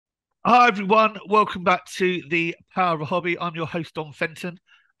Hi everyone, welcome back to the Power of a Hobby. I'm your host Don Fenton,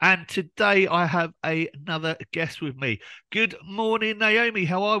 and today I have another guest with me. Good morning, Naomi.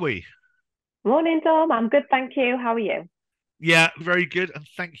 How are we? Morning, Dom. I'm good, thank you. How are you? Yeah, very good, and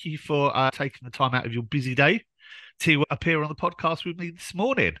thank you for taking the time out of your busy day to appear on the podcast with me this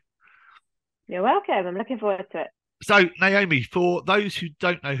morning. You're welcome. I'm looking forward to it. So, Naomi, for those who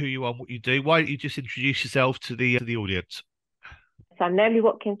don't know who you are and what you do, why don't you just introduce yourself to the audience? So I'm Naomi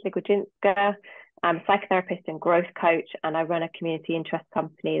Watkins-Ligudzinska. I'm a psychotherapist and growth coach, and I run a community interest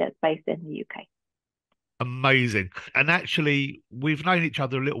company that's based in the UK. Amazing. And actually, we've known each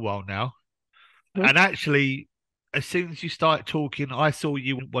other a little while now. Mhm. And actually, as soon as you started talking, I saw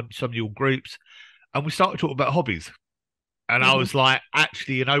you in some of your groups, and we started talking about hobbies. And I Mhm. was like,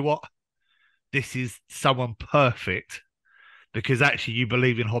 actually, you know what? This is someone perfect because actually you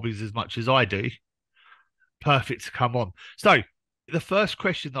believe in hobbies as much as I do. Perfect to come on. So, the first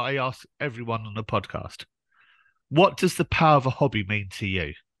question that I ask everyone on the podcast: what does the power of a hobby mean to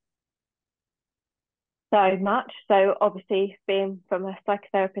you? So much. So obviously, being from a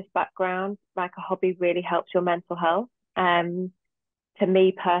psychotherapist background, like a hobby really helps your mental health. Um, to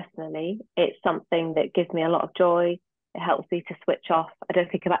me personally, it's something that gives me a lot of joy. It helps me to switch off. I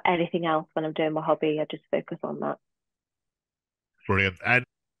don't think about anything else when I'm doing my hobby. I just focus on that. Brilliant. And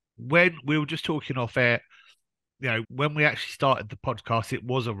when we were just talking off air, when we actually started the podcast, it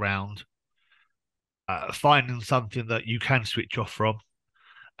was around finding something that you can switch off from,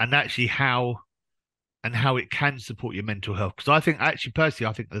 and actually how it can support your mental health. Because I think, actually, personally,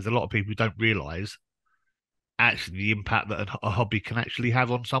 I think there's a lot of people who don't realise actually the impact that a hobby can actually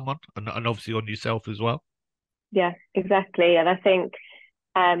have on someone, and obviously on yourself as well. Yeah, exactly. And I think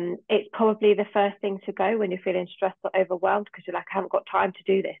it's probably the first thing to go when you're feeling stressed or overwhelmed because you're like, I haven't got time to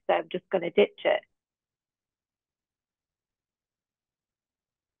do this, so I'm just going to ditch it.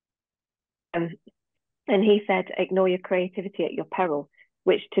 Um, and he said, ignore your creativity at your peril,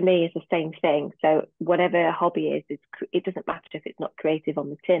 which to me is the same thing. So whatever a hobby is, it doesn't matter if it's not creative on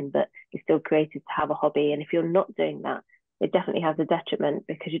the tin, but it's still creative to have a hobby. And if you're not doing that, it definitely has a detriment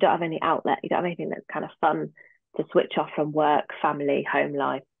because you don't have any outlet, you don't have anything that's kind of fun to switch off from work, family, home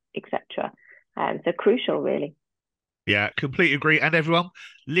life, etc. So crucial, really. Yeah, completely agree. And everyone,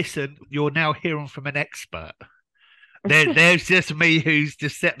 listen, you're now hearing from an expert. There's just me who's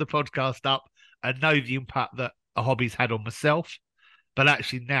just set the podcast up and know the impact that a hobby's had on myself. But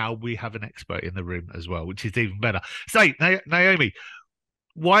actually, now we have an expert in the room as well, which is even better. So, Naomi,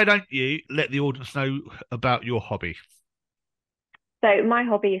 why don't you let the audience know about your hobby? So my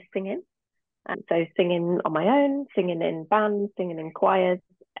hobby is singing. And so singing on my own, singing in bands, singing in choirs,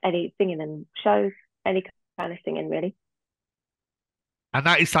 any singing in shows, any kind of singing really. And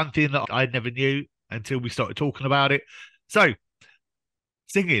that is something that I never knew until we started talking about it. So,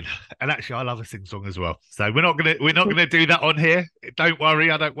 singing, and actually, I love a sing song as well. So we're not gonna do that on here. Don't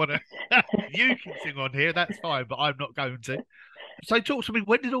worry, I don't want to. You can sing on here, that's fine, but I'm not going to. So, talk to me.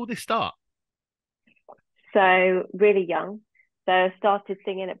 When did all this start? So really young. So I started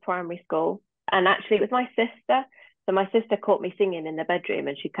singing at primary school. And actually it was my sister. So my sister caught me singing in the bedroom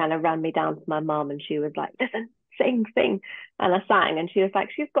and she kind of ran me down to my mum and she was like, listen, sing, sing. And I sang and she was like,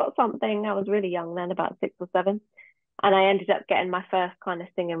 she's got something. I was really young then, about 6 or 7. And I ended up getting my first kind of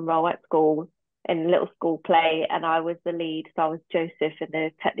singing role at school in a little school play, and I was the lead. So I was Joseph in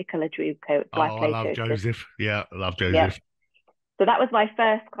the Technicolor Dreamcoat. So I Oh, I played love Joseph. Joseph. Yeah, I love Yeah. Joseph. So that was my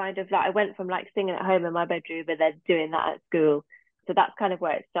first kind of like I went from like singing at home in my bedroom and then doing that at school. So that's kind of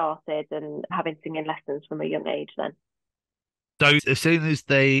where it started and having singing lessons from a young age then. So, as soon as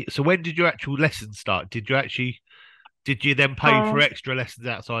so when did your actual lessons start? Did you then pay for Uh, extra lessons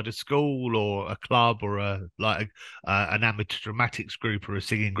outside of school or a club or an amateur dramatics group or a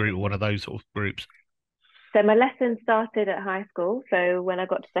singing group or one of those sort of groups? so my lessons started at high school. So when I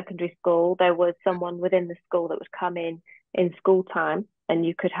got to secondary school, there was someone within the school that would come in school time, and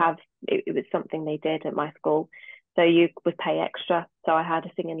you could have it was something they did at my school. So you would pay extra. So I had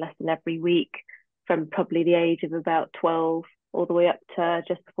a singing lesson every week from probably the age of about 12 all the way up to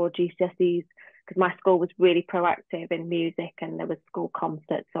just before GCSEs because my school was really proactive in music and there was school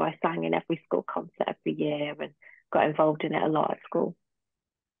concerts. So I sang in every school concert every year and got involved in it a lot at school.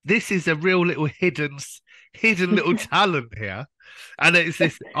 This is a real little hidden little talent here. And it's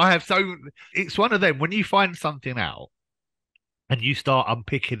this I have so it's one of them when you find something out and you start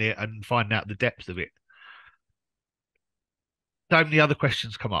unpicking it and find out the depths of it, so many other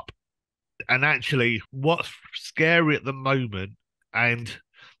questions come up. And actually, what's scary at the moment, and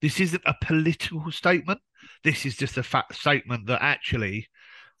this isn't a political statement, this is just a fact statement that actually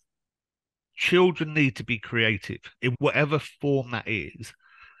children need to be creative in whatever form that is.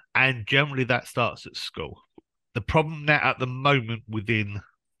 And generally that starts at school. The problem that at the moment within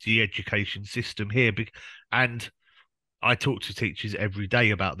the education system here, and I talk to teachers every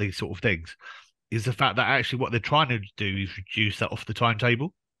day about these sort of things, is the fact that actually what they're trying to do is reduce that off the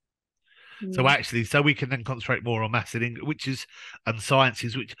timetable. So Mm. actually, so we can then concentrate more on maths and English, and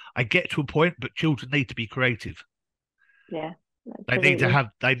sciences, which I get to a point, but children need to be creative. Yeah, absolutely.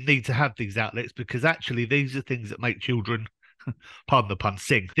 They need to have these outlets because actually these are things that make children, pardon the pun,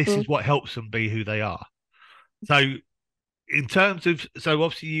 sing. This Mm. is what helps them be who they are. So in terms of, so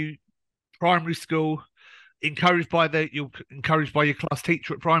obviously you primary school, you're encouraged by your class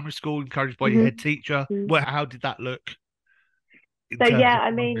teacher at primary school, encouraged by your head Mm-hmm. teacher. Mm. Well, how did that look in So terms yeah, of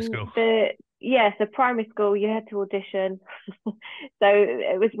I primary mean school? so primary school you had to audition. So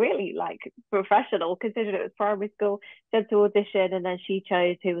it was really like professional considering it was primary school. She had to audition and then she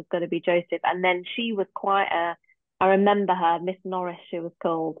chose who was going to be Joseph. And then she was quite a I remember her, Miss Norris, she was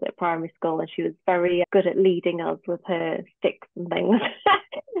called at primary school, and she was very good at leading us with her sticks and things.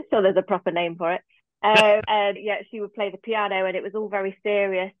 So there's a proper name for it. And yeah, she would play the piano, and it was all very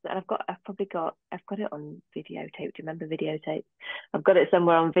serious. And I've got it on videotape. Do you remember videotape? I've got it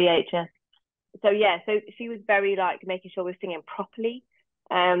somewhere on VHS. So yeah, so she was very like making sure we were singing properly.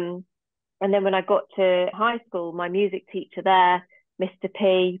 Um, and then when I got to high school, my music teacher there, Mr.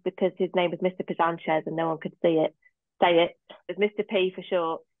 P, because his name was Mr. Pisanchez and no one could say it was Mr. P for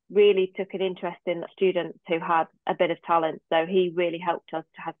short, really took an interest in students who had a bit of talent. So he really helped us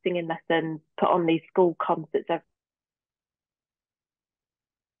to have singing lessons, put on these school concerts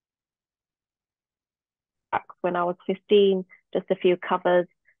when I was 15, just a few covers.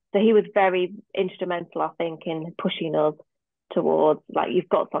 So he was very instrumental, I think, in pushing us towards like, you've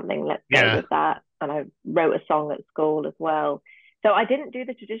got something, let's go Yeah, with that. And I wrote a song at school as well. So I didn't do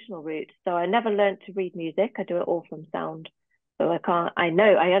the traditional route. So I never learned to read music. I do it all from sound. So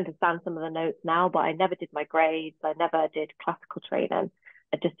I understand some of the notes now, but I never did my grades. I never did classical training.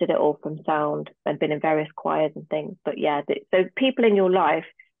 I just did it all from sound and been in various choirs and things. But yeah, so people in your life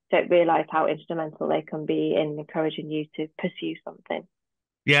don't realize how instrumental they can be in encouraging you to pursue something.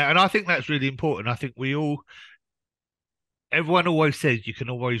 yeah, and I think that's really important. I think everyone always says you can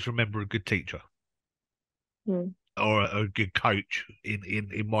always remember a good teacher Mm. or a good coach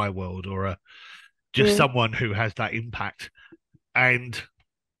in my world, or just Mm. someone who has that impact. And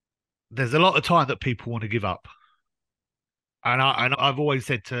there's a lot of time that people want to give up. And I've always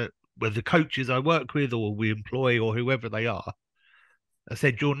said to whether the coaches I work with or we employ or whoever they are, I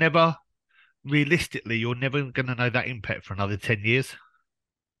said you're never going to know that impact for another 10 years.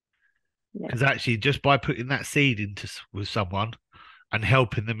 Yeah. Because actually, just by putting that seed into with someone and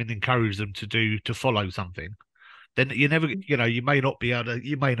helping them and encourage them to follow something, then you never, you may not be able to,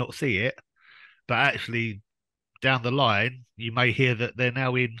 you may not see it, but actually down the line, you may hear that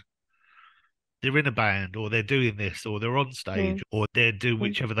they're in a band, or they're doing this, or they're on stage, Mm. or they're doing Mm.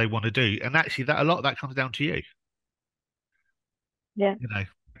 whichever they want to do. And actually, that a lot of that comes down to you. Yeah. You know,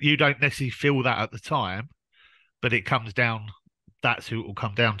 you don't necessarily feel that at the time, but it comes down. That's who it will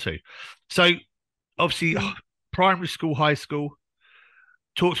come down to. So obviously, Mm. primary school, high school.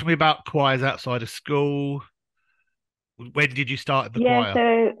 Talk to me about choirs outside of school. When did you start in the Yeah.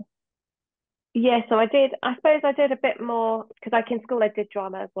 choir? So I did. I suppose I did a bit more because, like in school, I did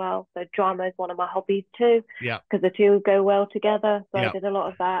drama as well. So drama is one of my hobbies too, Yeah, because the two go well together. So I yeah, did a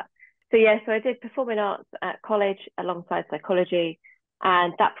lot of that. So yeah, so I did performing arts at college alongside psychology,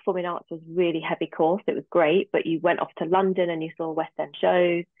 and that performing arts was really heavy course. It was great, but you went off to London and you saw West End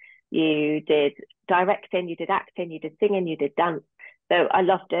shows. You did directing, you did acting, you did singing, you did dance. So I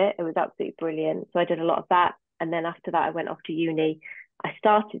loved it. It was absolutely brilliant. So I did a lot of that, and then after that, I went off to uni. I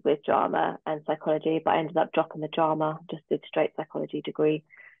started with drama and psychology, but I ended up dropping the drama, just did straight psychology degree.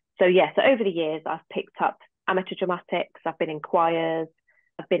 So yeah, so over the years I've picked up amateur dramatics, I've been in choirs,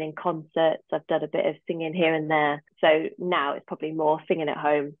 I've been in concerts, I've done a bit of singing here and there. So now it's probably more singing at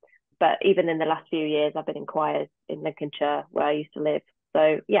home. But even in the last few years, I've been in choirs in Lincolnshire where I used to live.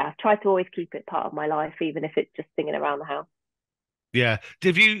 So yeah, I've tried to always keep it part of my life, even if it's just singing around the house. yeah.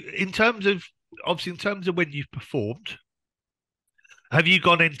 Have you, in terms of obviously, in terms of when you've performed, have you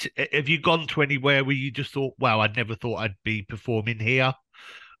gone to anywhere where you just thought, wow, I never thought I'd be performing here?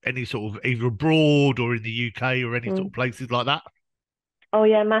 Any sort of either abroad or in the UK or any sort of Mm. places like that? Oh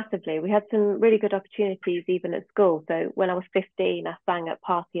yeah, massively. We had some really good opportunities even at school. So when I was 15, I sang at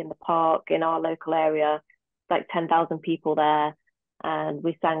Party in the Park in our local area, like 10,000 people there. And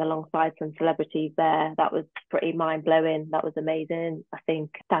we sang alongside some celebrities there. That was pretty mind blowing. That was amazing. I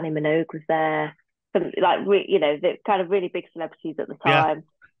think Danny Minogue was there. Some the kind of really big celebrities at the Yeah, time.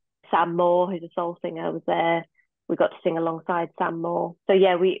 Sam Moore, who's a soul singer, was there. we got to sing alongside Sam Moore. So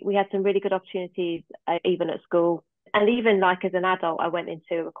yeah, we had some really good opportunities even at school, and even like as an adult, I went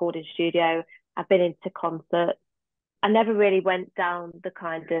into a recording studio. I've been into concerts. I never really went down the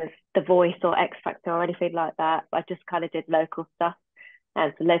kind of The Voice or X Factor or anything like that. I just kind of did local stuff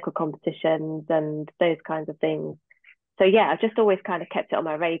and so local competitions and those kinds of things. So yeah, I've just always kind of kept it on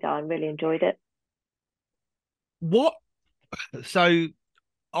my radar and really enjoyed it. What? So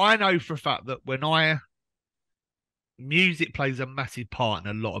I know for a fact that music plays a massive part in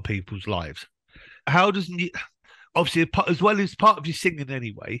a lot of people's lives. How does obviously as well as part of your singing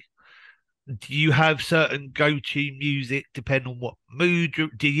anyway? Do you have certain go-to music depending on what mood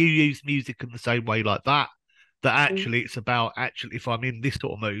do you use music in the same way like that? That Mm. actually it's about actually if I'm in this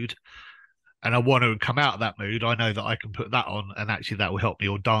sort of mood and I want to come out of that mood, I know that I can put that on and actually that will help me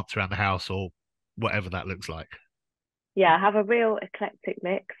or dance around the house or whatever that looks like. Yeah, I have a real eclectic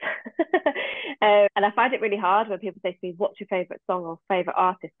mix. And I find it really hard when people say to me, what's your favorite song or favorite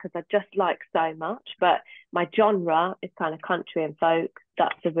artist? Because I just like so much. But my genre is kind of country and folk.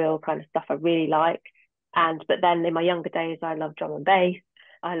 That's the real kind of stuff I really like. But then in my younger days, I love drum and bass.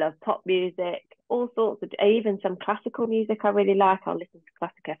 I love pop music, all sorts of, even some classical music I really like. I'll listen to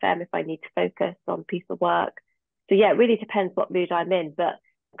classic FM if I need to focus on a piece of work. So yeah, it really depends what mood I'm in. But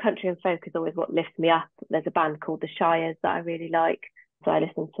country and folk is always what lifts me up. There's a band called the Shires that I really like. So I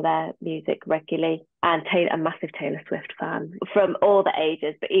listen to their music regularly. And a massive Taylor Swift fan from all the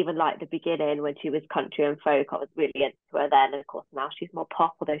ages, but even like the beginning when she was country and folk, I was really into her then. And of course, now she's more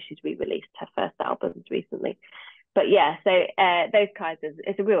pop, although she's re-released her first albums recently. But yeah, so those kinds of,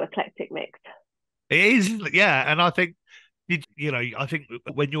 it's a real eclectic mix. It is, yeah, and I think I think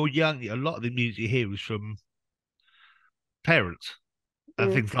when you're young, a lot of the music you hear is from parents and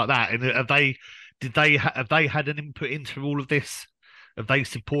Mm. things like that. And have they had an input into all of this? Have they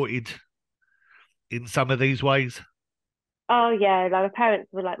supported in some of these ways? Oh yeah, like my parents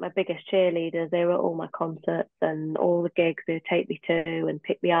were like my biggest cheerleaders. They were at all my concerts and all the gigs they would take me to and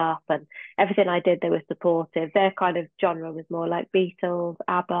pick me up and everything I did, they were supportive. Their kind of genre was more like Beatles,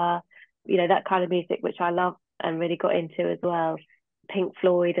 ABBA, that kind of music, which I love and really got into as well. Pink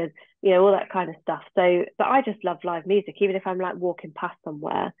Floyd and all that kind of stuff. So, but I just love live music. Even if I'm like walking past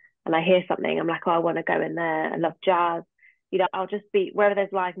somewhere and I hear something, I'm like, oh, I want to go in there. I love jazz. I'll just be wherever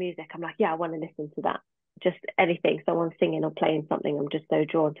there's live music. I'm like, yeah, I want to listen to that, just anything, someone singing or playing something, I'm just so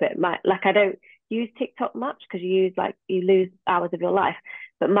drawn to it. Like I don't use TikTok much because you lose hours of your life,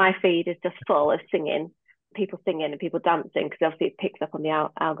 but my feed is just full of people singing and people dancing because obviously it picks up on the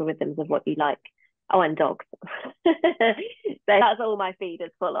algorithms of what you like. Oh, and dogs. So that's all my feed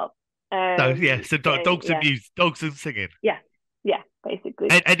is full of. So yeah, so So dogs and yeah, music, dogs and singing. yeah, yeah, basically.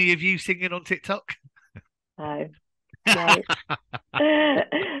 Any of you singing on TikTok? No, no.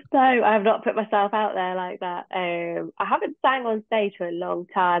 So I have not put myself out there like that. I haven't sang on stage for a long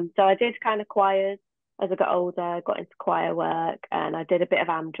time. So I did kind of choirs as I got older, I got into choir work and I did a bit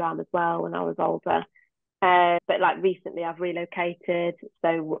of drum as well when I was older. But like recently I've relocated,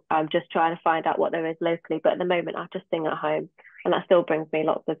 so I'm just trying to find out what there is locally. But at the moment I just sing at home and that still brings me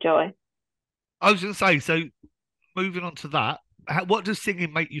lots of joy. I was going to say, so moving on to that, what does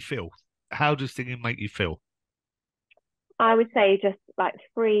singing make you feel? How does singing make you feel? I would say just like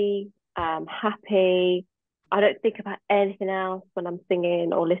free, happy. I don't think about anything else when I'm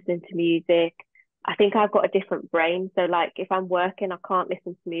singing or listening to music. I think I've got a different brain. So like if I'm working, I can't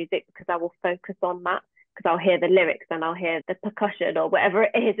listen to music because I will focus on that because I'll hear the lyrics and I'll hear the percussion or whatever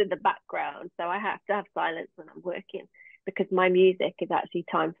it is in the background. So I have to have silence when I'm working because my music is actually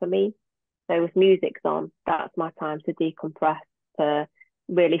time for me. So if music's on, that's my time to decompress, to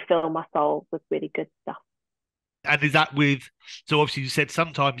really fill my soul with really good stuff. And is that with, so obviously you said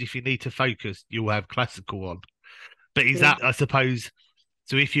sometimes if you need to focus, you'll have classical on. But is Mm. that, I suppose,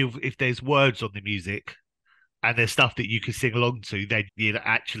 so if there's words on the music and there's stuff that you can sing along to, then you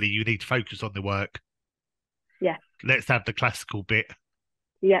need to focus on the work. Yeah, Let's have the classical bit.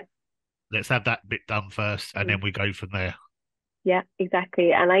 yeah. Let's have that bit done first, and Mm. then we go from there. Yeah,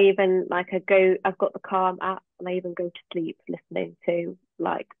 exactly. And I even I've got the Calm app and I even go to sleep listening to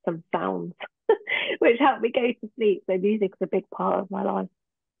like some sounds, which help me go to sleep. So music's a big part of my life.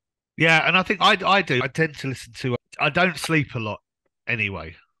 Yeah, and I think I do. I tend to listen to. I don't sleep a lot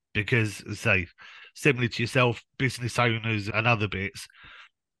anyway because, as I say, similar to yourself, business owners and other bits,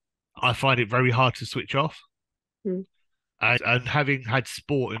 I find it very hard to switch off. Mm. And having had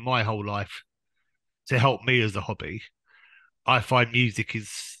sport in my whole life to help me as a hobby, I find music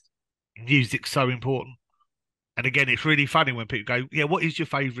so important. And again, it's really funny when people go, "Yeah, what is your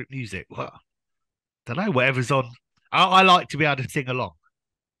favourite music?" Well, don't know, whatever's on. I like to be able to sing along.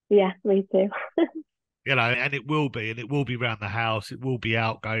 Yeah, me too. and it will be around the house, it will be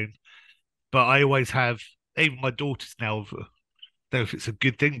outgoing. But I always have, even my daughters now, I don't know if it's a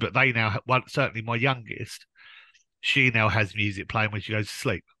good thing, but they now have, well, certainly my youngest, she now has music playing when she goes to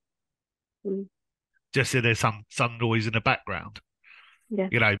sleep, Mm. just so there's some noise in the background, Yeah,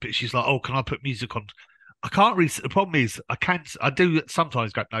 But she's like, "Oh, can I put music on?" I can't really. The problem is, I can't. I do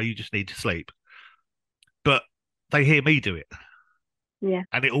sometimes go, "No, you just need to sleep," but they hear me do it, yeah,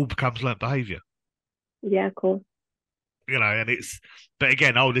 and it all becomes learnt behaviour, yeah, cool. And it's. But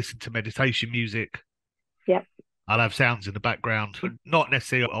again, I'll listen to meditation music. Yeah, I'll have sounds in the background. Not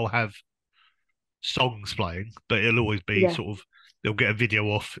necessarily I'll have songs playing, but it'll always be yeah, sort of they'll get a video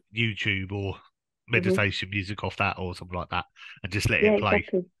off YouTube or hmm, meditation music off that or something like that, and just let yeah, it play.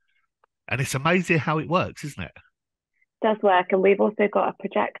 exactly. And it's amazing how it works, isn't it? Does work, and we've also got a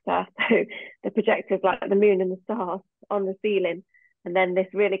projector. So the projector is like the moon and the stars on the ceiling, and then this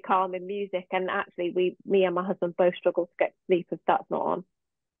really calming music. And actually, me and my husband both struggle to get to sleep if that's not on.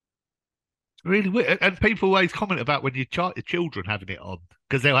 Really weird. And people always comment about when your children having it on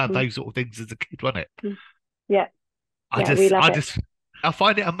because they'll have Mm, those sort of things as a kid, won't it? mm. Yeah, I yeah, we just, love I it. just, I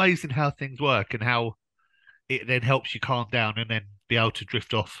find it amazing how things work and how it then helps you calm down and then be able to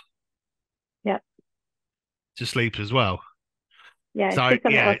drift off Yeah, to sleep as well. yeah, it's So just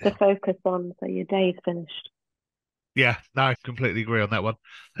something yeah, else to focus on, so your day's finished. yeah, no, I completely agree on that one.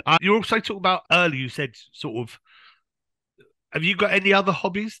 You also talked about earlier. You said sort of, have you got any other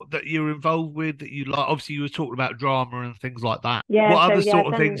hobbies that you're involved with that you like? Obviously, you were talking about drama and things like that. Yeah, What so other yeah, sort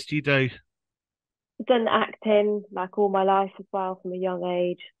of things do you do? done acting like all my life as well from a young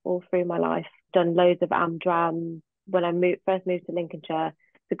age, all through my life. Done loads of Amdram. When I first moved to Lincolnshire,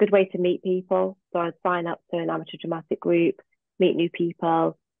 it's a good way to meet people. So I'd sign up to an amateur dramatic group, meet new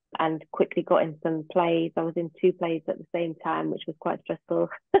people, and quickly got in some plays. I was in two plays at the same time, which was quite stressful.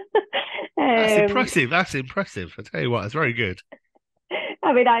 That's um, impressive. That's impressive. I tell you what, it's very good.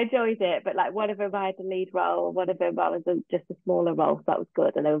 I mean, I enjoyed it, but like one of them I had the lead role, one of them I was just a smaller role, so that was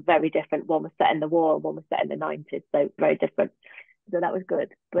good. And they were very different. One was set in the war, and one was set in the 90s, so very different. So that was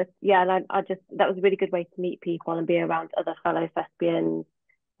good. But yeah, and I just that was a really good way to meet people and be around other fellow thespians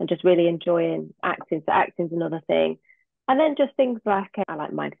and just really enjoying acting. So acting's another thing. And then just things like I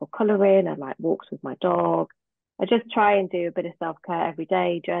like mindful colouring, I like walks with my dog. I just try and do a bit of self care every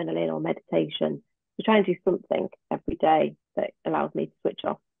day, journaling or meditation. To try and do something every day that allows me to switch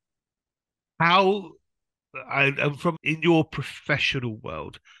off. How, and from in your professional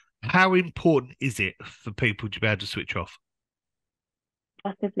world, how important is it for people to be able to switch off?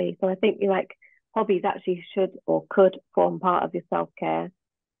 Massively. So I think you like hobbies actually should or could form part of your self care.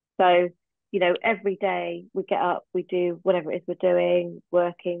 So, every day we get up, we do whatever it is we're doing,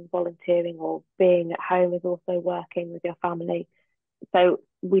 working, volunteering, or being at home is also working with your family. So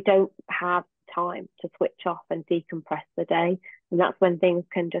we don't have time to switch off and decompress the day. And that's when things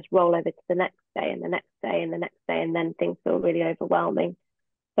can just roll over to the next day and the next day and the next day. And then things feel really overwhelming.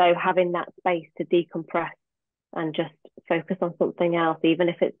 So having that space to decompress and just focus on something else, even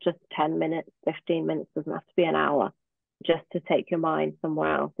if it's just 10 minutes, 15 minutes, doesn't have to be an hour, just to take your mind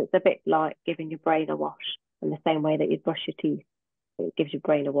somewhere else. It's a bit like giving your brain a wash in the same way that you brush your teeth. It gives your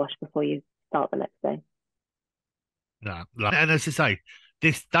brain a wash before you start the next day. No, and as I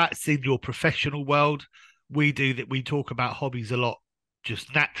say, that's in your professional world. We do that. We talk about hobbies a lot,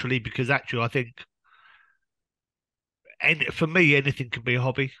 just naturally, because actually, I think, and for me, anything can be a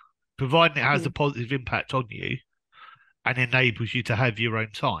hobby, providing it has a Mm. positive impact on you and enables you to have your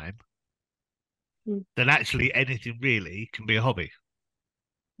own time. Mm. Then actually, anything really can be a hobby.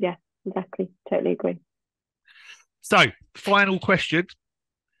 Yeah, exactly. Totally agree. So, final question: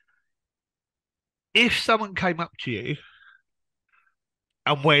 if someone came up to you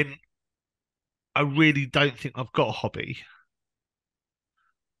and went, "I really don't think I've got a hobby,"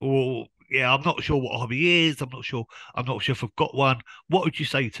 or "Yeah, I'm not sure what a hobby is. I'm not sure if I've got one," what would you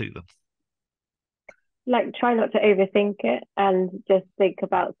say to them? Like, try not to overthink it and just think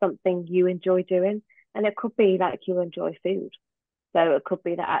about something you enjoy doing. And it could be like you enjoy food. So it could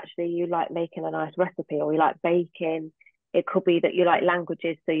be that actually you like making a nice recipe or you like baking. It could be that you like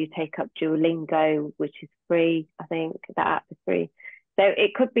languages, so you take up Duolingo, which is free. I think that app is free. So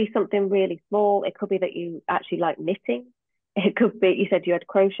it could be something really small. It could be that you actually like knitting. It could be you said you had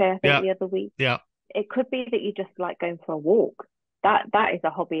crochet, I think, Yeah, the other week. yeah, It could be that you just like going for a walk. That is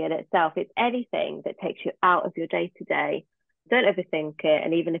a hobby in itself. It's anything that takes you out of your day to day. Don't overthink it,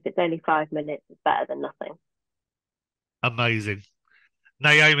 and even if it's only 5 minutes, it's better than nothing. amazing.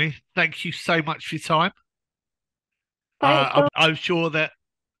 Naomi, thank you so much for your time. Thanks, I'm sure that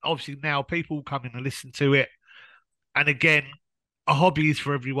obviously now people come in and listen to it. And again, a hobby is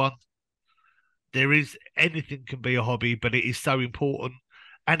for everyone. There is anything can be a hobby, but it is so important.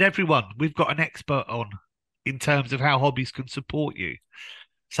 And everyone, we've got an expert on in terms of how hobbies can support you.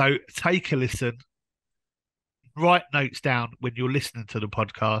 So take a listen, write notes down when you're listening to the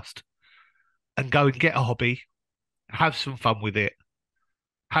podcast, and go and get a hobby, have some fun with it,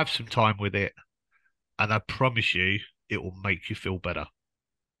 have some time with it, and I promise you, it will make you feel better.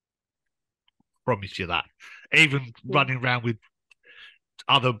 Promise you that. Even Yeah. running around with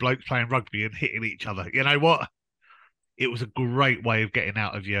other blokes playing rugby and hitting each other, you know what? It was a great way of getting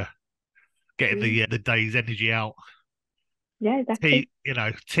out of your getting Mm. the day's energy out. Yeah, exactly.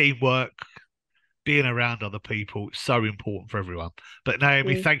 Teamwork, being around other people, so important for everyone. But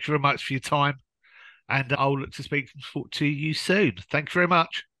Naomi, Mm. thank you very much for your time, and I'll look to speak to you soon. Thank you very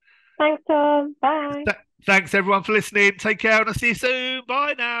much. Thanks, Tom. Bye. Thanks everyone for listening. Take care, and I'll see you soon.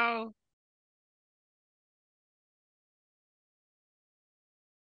 Bye now.